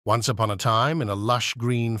Once upon a time, in a lush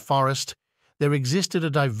green forest, there existed a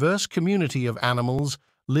diverse community of animals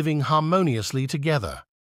living harmoniously together.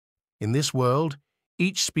 In this world,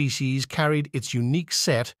 each species carried its unique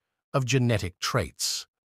set of genetic traits.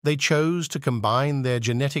 They chose to combine their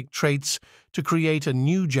genetic traits to create a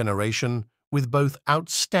new generation with both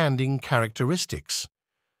outstanding characteristics.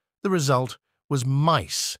 The result was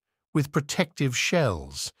mice with protective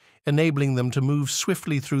shells, enabling them to move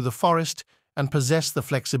swiftly through the forest and possess the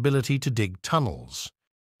flexibility to dig tunnels.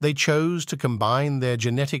 They chose to combine their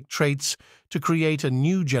genetic traits to create a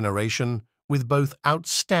new generation with both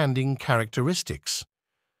outstanding characteristics.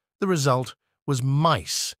 The result was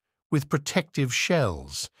mice with protective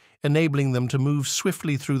shells, enabling them to move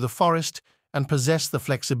swiftly through the forest and possess the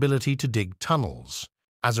flexibility to dig tunnels.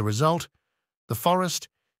 As a result, the forest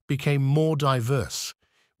became more diverse,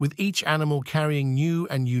 with each animal carrying new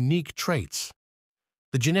and unique traits.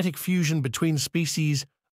 The genetic fusion between species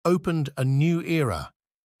opened a new era,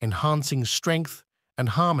 enhancing strength and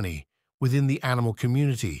harmony within the animal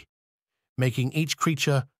community, making each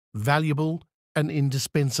creature valuable and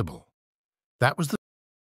indispensable. That was the